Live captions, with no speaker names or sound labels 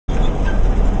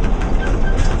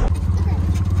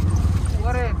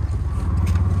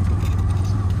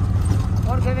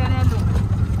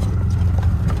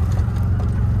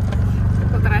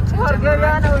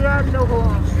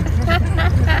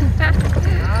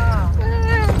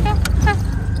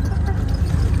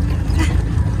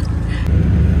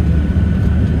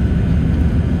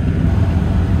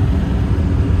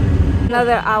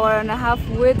Another hour and a half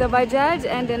with the Bajaj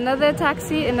and another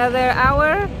taxi, another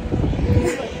hour.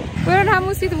 We're in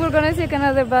Hamusit, we're gonna take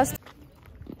another bus.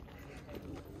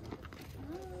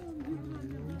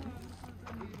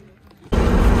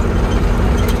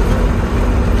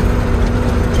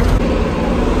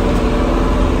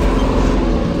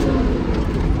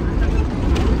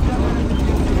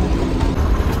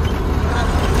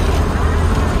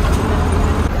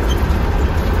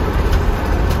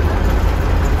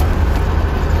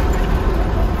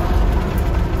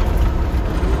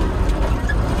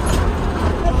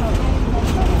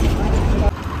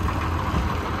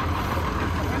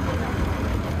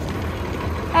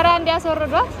 Dia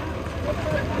sorot.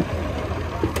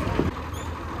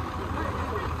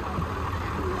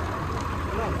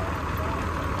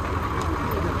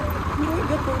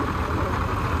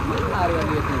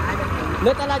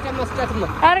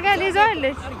 Harga dijual.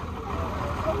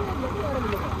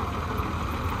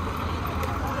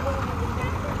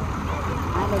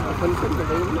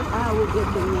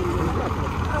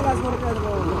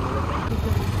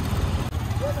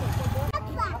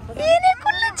 Ini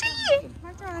kulici.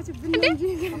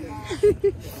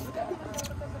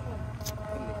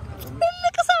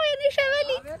 ትልቅ ሰው የኔ ሸበሊ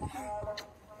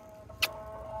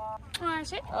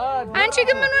ማሽ አንቺ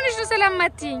ግን ምን ሆነሽ ነው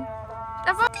ሰላማትኝ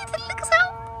ጠፋቲ ትልቅ ሰው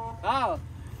አዎ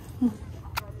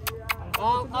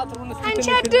አጥሩን አንቺ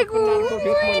አደጉ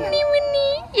ወኒ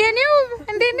የኔው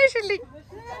እንዴት ነሽልኝ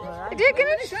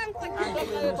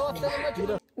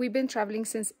We've been traveling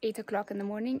since 8 o'clock in the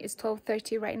morning. It's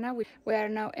 12:30 right now. We are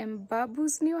now in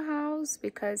Babu's new house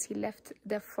because he left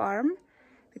the farm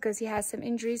because he has some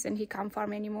injuries and he can't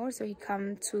farm anymore. So he come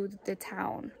to the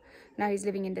town. Now he's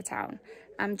living in the town.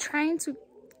 I'm trying to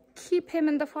keep him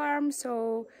in the farm. So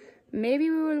maybe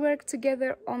we will work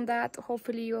together on that.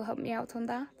 Hopefully you'll help me out on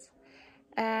that.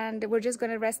 And we're just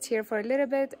going to rest here for a little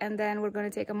bit. And then we're going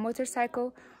to take a motorcycle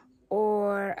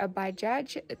or a Bajaj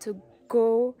to go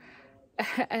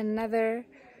another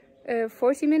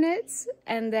 40 minutes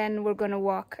and then we're gonna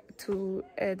walk to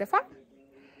the farm.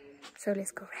 So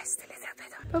let's go rest a little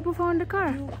bit. Babu found a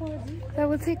car that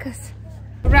will take us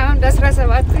around. That's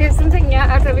something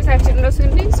after we started no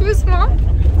swimming so small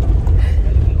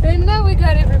and now we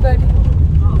got everybody.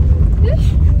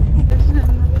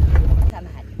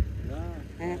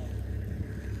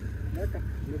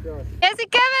 Yes,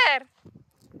 cover.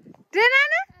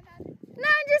 Dinana? Na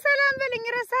anje salam beling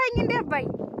rasaኝ እንደ አባይ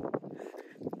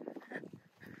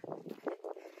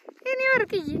እኔ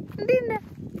ወርቅዬ እንዴት ነህ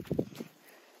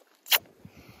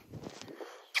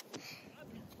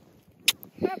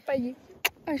አባዬ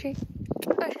እሺ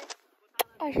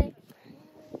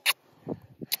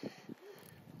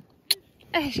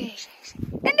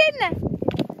እንዴት ነህ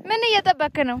ምን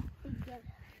እየጠበክ ነው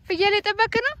ፍየል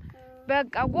እየጠበክ ነው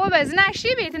በቃ ጎበዝ ና እሺ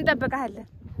ቤት እንጠብቅሃለን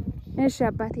እሺ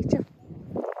አባቴ ቻው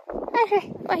Okay,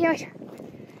 bye.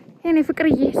 Any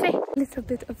ፍቅርዬ say a little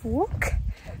bit of walk.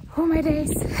 Oh my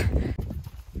days.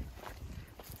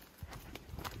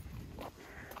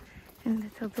 A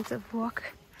little bit of walk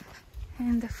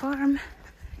in the farm.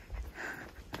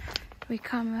 We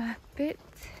come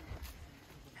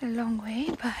a long way,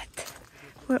 but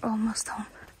we're almost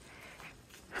home.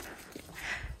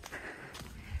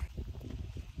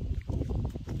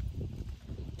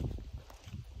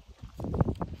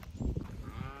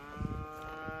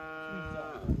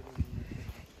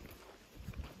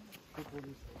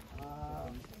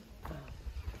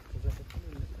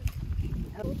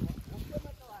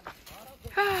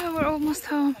 We're almost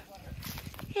home.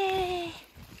 Yay!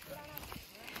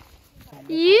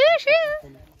 Yes!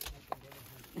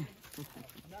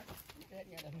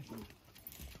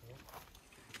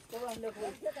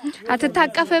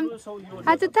 አትታቀፍም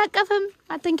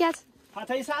አትንኪያት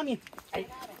አታይ ሳሚ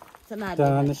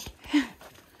ታናሽ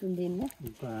እንዴት ነህ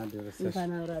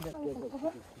እንኳን አብራደ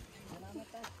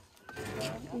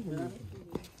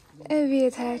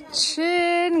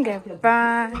እቤታችን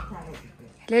ገባን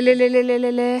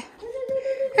ለለለለለለ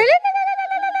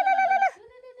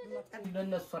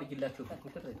ለነሱ አርግላችሁ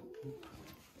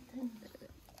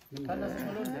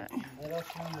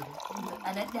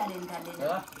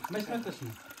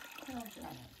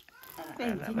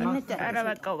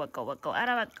ኧረ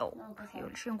በቃው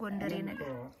ይኸውልሽን ጎንደሬ ነገር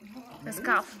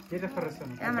እስካፍ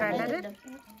ያምራል አይደል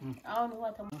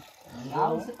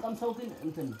አሁን ስቀምሰው ግን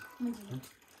እንትን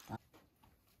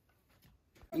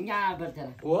እኛ በርተና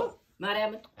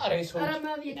ማርያም አረይሶ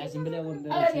ያዝም ብለ ወንደ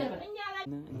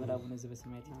ምዕራቡን ዘበ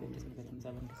ሰማያት ይደስ ነገር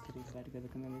ምዛበን ከስከሪ ባድገ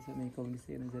በከመሰ ነው ኮሚኒስት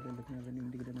የነዘረለት ነው በእኔም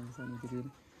ድግደ ነው ሰው ነው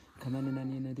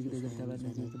ከማንናኔ ነድግደ ገብታባና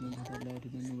ዘውት መንፈስ አለ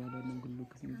ያድነን ባለንን ሁሉ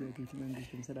ከስም ዘይቶች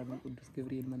መንግስት ሰላም ቅዱስ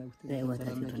ገብርኤል መላእክት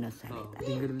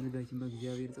ድንግል ምዝጋችን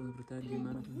በእግዚአብሔር ጸሎት ብርታን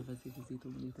የማናት መንፈስ ይዘይቶ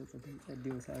ምን ተጸፈ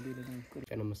ጸልዩ ሰዓሊ ለነው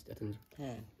ቀነ መስጠት እንጂ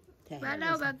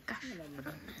ባላው በቃ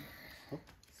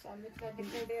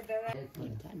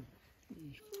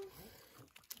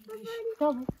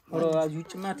ኦሮ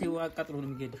አጁጭ ማቴው አቃጥሎ ነው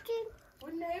የሚገድ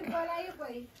ወላሂ ቆላይ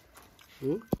ቆይ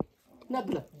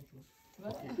ነብለ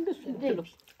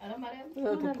አረ ማርያም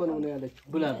ተቆነው ነው ያለች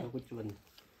ብላ ቁጭ በል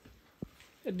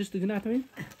ቅድስት ግናት ወይ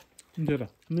እንጀራ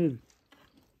ምን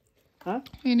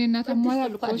እኔ እናት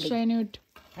አሟላል ቆሽ አይኔ ወድ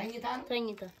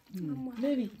ተኝታ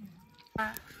ሜቢ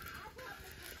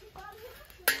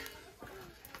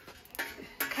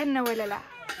ከነ ወለላ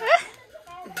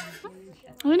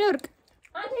እኔ ወርቅ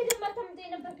አንተ ደማተም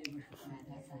ነበር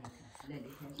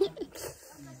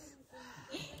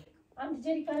አንድ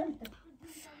ጀሪካን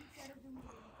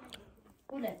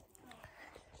ሁለት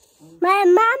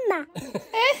ማማ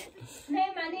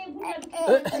ነማኔ ቡና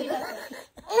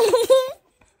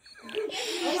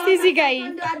እስቲ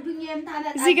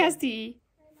ዚጋስቲ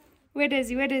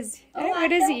ወደዚህ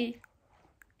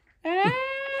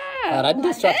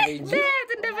አራንደስ አትበይጂ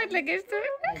እንደፈለገሽ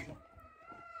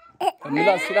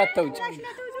ምላስ ስላተውጭ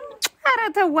ኧረ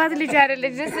ተዋት ልጅ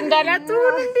አይደለች ደስ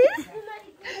እንዳላቱን እንዴ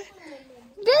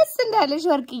ደስ እንዳለሽ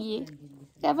ወርቅዬ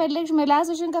ከፈለግሽ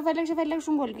ምላስሽን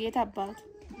ከፈለግሽን ጎልግዬ ታባት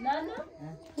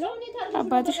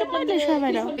አባትሽ ባለሽ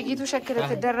በለው ልጅቱ ሸክለ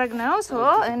ተደረግ ነው ሶ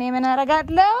እኔ ምን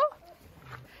አረጋለሁ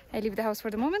I leave the house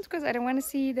for the moment because I don't want to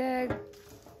see the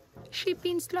sheep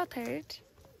being slaughtered.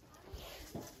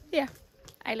 Yeah,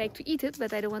 I like to eat it,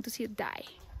 but I don't want to see it die.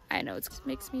 I know it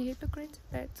makes me a hypocrite,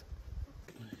 but...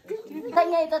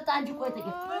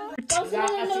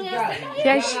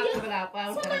 Yes.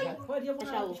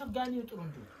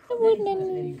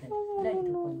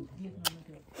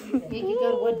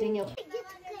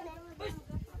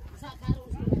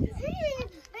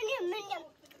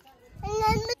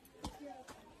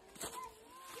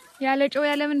 ያለ ጮው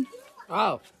ያለ ምን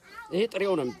አዎ ይሄ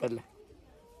ጥሬው ነው የሚበላ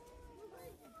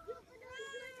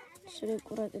ሽሬ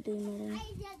ቁራጥ ደይ ማለት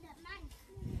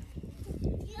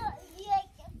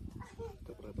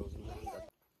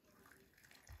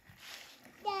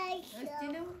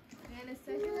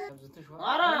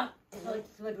አራ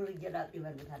ወዱር ይገላጥ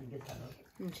ይበልታል ይገታል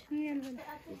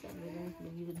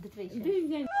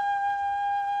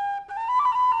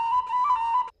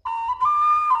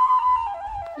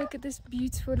Look at this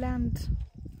beautiful land.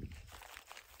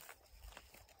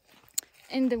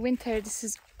 In the winter, this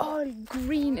is all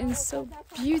green and so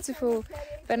beautiful.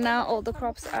 But now all the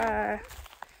crops are,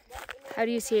 how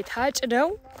do you say it? Hachdo.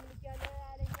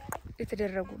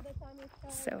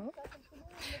 So,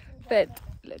 but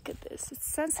look at this. It's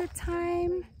sunset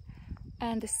time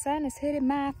and the sun is hitting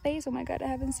my face. Oh my God, I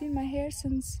haven't seen my hair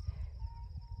since...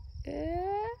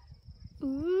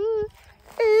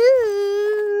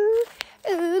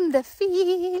 in the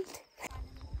field.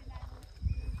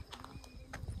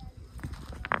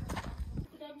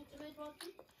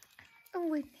 Oh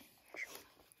wait.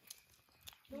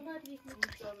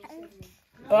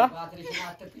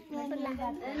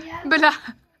 Bala.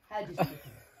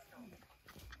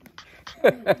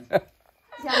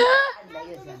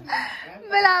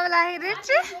 Bala ሄደች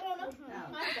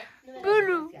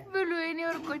ብሉ እኔ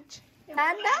ወርቆች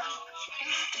አንዳ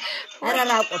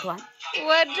አራላቆቷን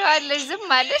ወደዋለች ዝም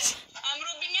አለች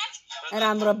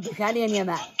አራምሮብሻል የኔ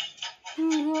ማር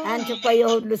አንቺ እኮ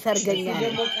የሁሉ ሰርገኛ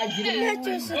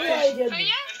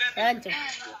አንቺ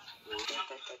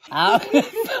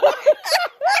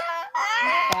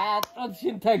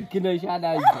አጥቶሽን ተግነሻል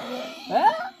አንቺ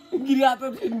እንግዲህ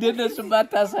አጥቶሽ እንደነሱ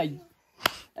ማታሳይ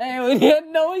እኔ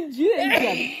ነው እንጂ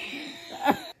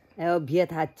አው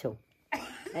ቤታቸው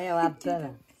አው አበበ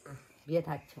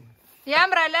ቤታቸው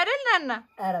ያምራል አይደል ናና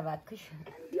ኧረ እባክሽ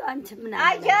አንቺ ምን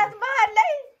አያት መሀል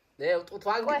ላይ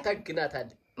ጡቷን ተግናታል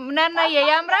ናና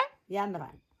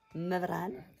ያምራል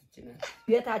መብራን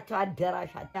ቤታቸው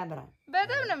አዳራሽ ያምራል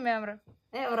በጣም ነው የሚያምረው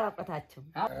አው ራቆታቸው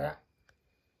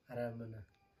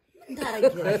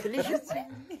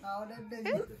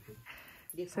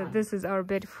So this is our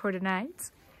bed for the night.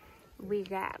 We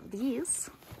got these.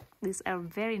 These are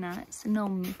very nice. No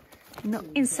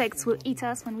insects will eat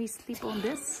us when we sleep on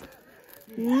this.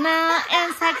 No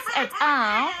insects at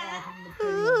all.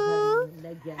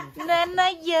 No,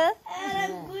 yeah.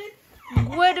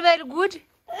 Good, well, good.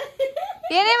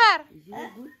 Yenimar.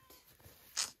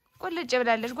 ወልጭ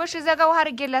ብላለሽ ጎሽ እዛ ጋር ውሃ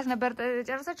አርጌላት ነበር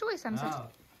ጨርሰችሁ ወይስ አምሰች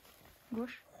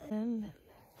ጎሽ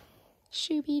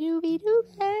ሹቢዱቢዱ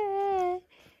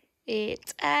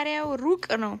ጣሪያው ሩቅ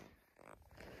ነው።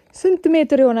 ስንት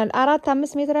ሜትር ይሆናል?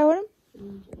 4-5 ሜትር አይሆንም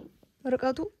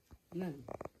ርቀቱ?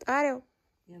 ጣሪያው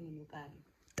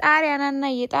ጣሪያ ናና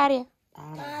የጣሪያ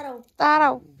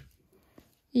ጣራው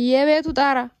የቤቱ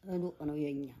ጣራ ሩቅ ነው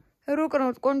የኛ ሩቅ ነው።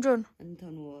 ቆንጆ ነው።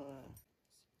 እንትኑ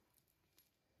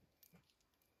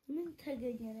ምን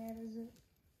ተገኘ ነው ያረዘ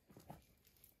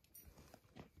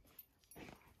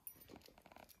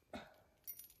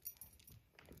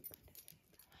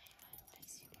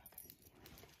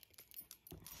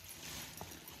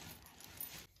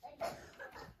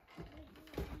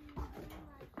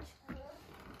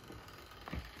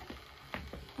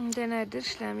እንደና ድርሽ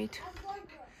ላሚቱ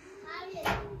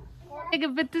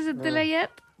ግብት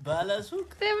ስትለያት ባለሱቅ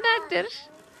ተብናደርሽ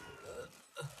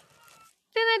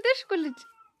ተናደርሽ ኩልጅ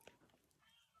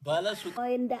ባለሱቅ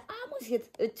ወይ እንደ አሙሲት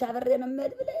እቻ በረን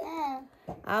መድ ብለ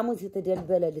አሙሲት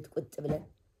ደልበለልት ቁጭ ብለን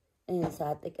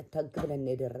ሰዓት ጥቂት ተግ ብለን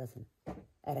የደረስን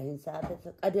አረን ሰዓት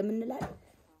ቀደም እንላለን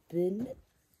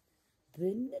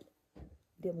ብንል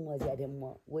ደሞ እዚያ ደሞ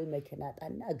ወይ መኪና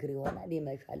ጣና እግር ይሆናል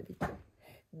ይመሻል ብቻ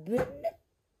ብንል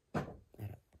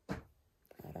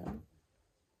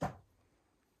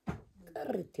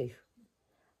ቀርቴሽ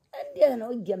እንዴት ነው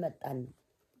እየመጣን ነው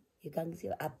የጋን ጊዜ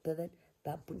አበበን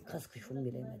ባቡን ከስክሹ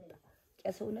የሚለኝ መጣ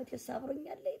ቄሰውነት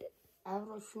ያሳብሮኛል አይደል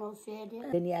አብሮሽ ነው ሲሄድ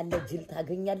እኔ ያለ ጅል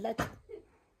ታገኛላችሁ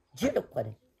ጅል እኮ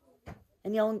ነኝ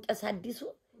እኔ አሁን ቄስ አዲሱ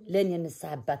ለኔ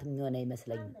ንስሐ አባት የሚሆን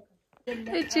አይመስለኝም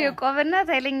እቺ ቆብና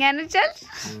ታይለኛ ነቻል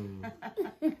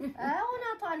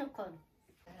አሁናቷን እኮ ነው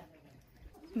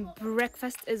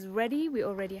Breakfast is ready. We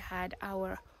already had our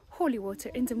holy water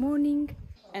in the morning.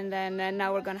 And then now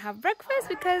we're going to have breakfast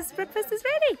because breakfast is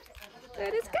ready.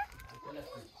 That is good.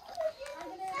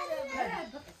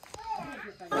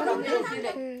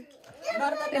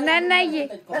 እናናዬ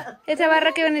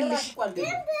የተባረከ ይሆንልሽ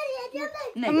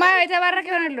እማ የተባረከ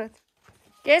ይሆንልዎት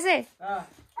ቄሴ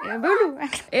ብሉ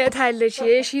እታለች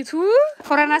የሺቱ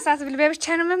ኮሮና ሰዓት ብልበ ብቻ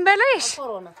ነው ምን በላሽ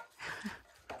ኮሮና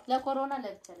ለኮሮና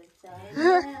ለብቻለች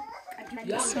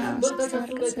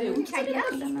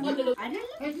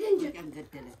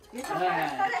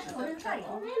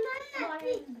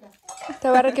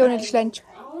ተባረከ ይሆንልሽ ላንቺ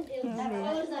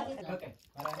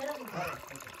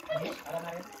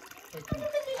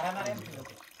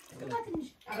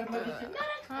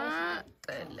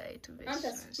ጠላይቱ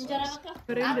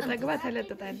ብሬን ተጠግባ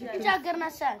ተለጥጣለች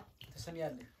ጃገርናሻል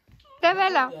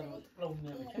ተበላ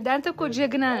ዳንተ እኮ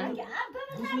ጀግና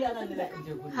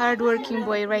hard working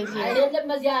boy right here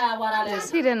አይደለም እዚያ አዋራ ላይ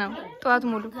ሲደ ነው ጧት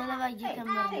ሙሉ ገለባ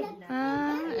እየከመረ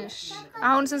እሺ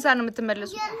አሁን ስንት ሰዓት ነው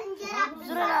የምትመለሱ?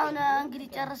 ዙራውን እንግዲህ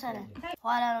ጨርሰናል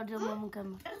ኋላ ነው ደግሞ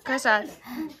የምንከመር ከሰዓት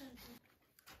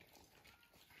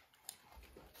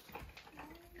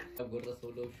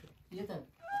ተጎረሰው ለውሽ የታል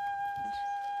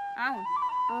አሁን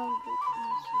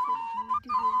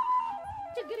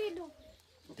ችግር የለውም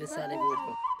ደስ አለኝ ወጥቶ